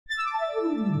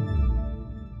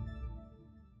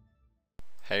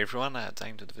Hey everyone,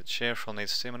 Dame here from the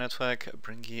Steamer Network,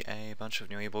 bringing you a bunch of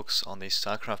new ebooks on the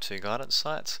StarCraft 2 guidance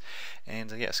site.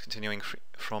 And yes, continuing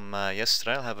from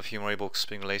yesterday, I'll have a few more ebooks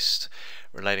being released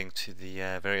relating to the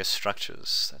various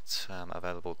structures that are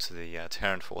available to the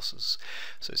Terran forces.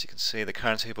 So as you can see, the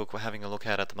current ebook we're having a look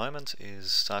at the moment is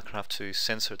StarCraft 2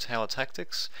 Sensor Tower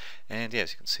Tactics. And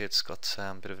yes, you can see it's got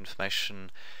a bit of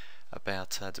information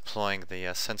about deploying the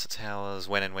sensor towers,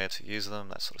 when and where to use them,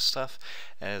 that sort of stuff,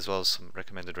 as well as some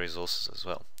recommended resources as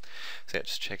well. So yeah,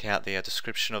 just check out the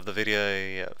description of the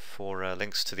video for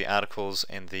links to the articles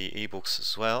and the ebooks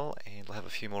as well, and we'll have a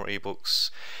few more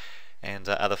ebooks and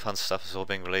other fun stuff as well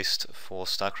being released for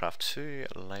StarCraft 2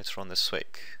 later on this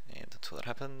week. And until that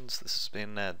happens, this has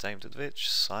been Dame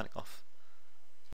signing off.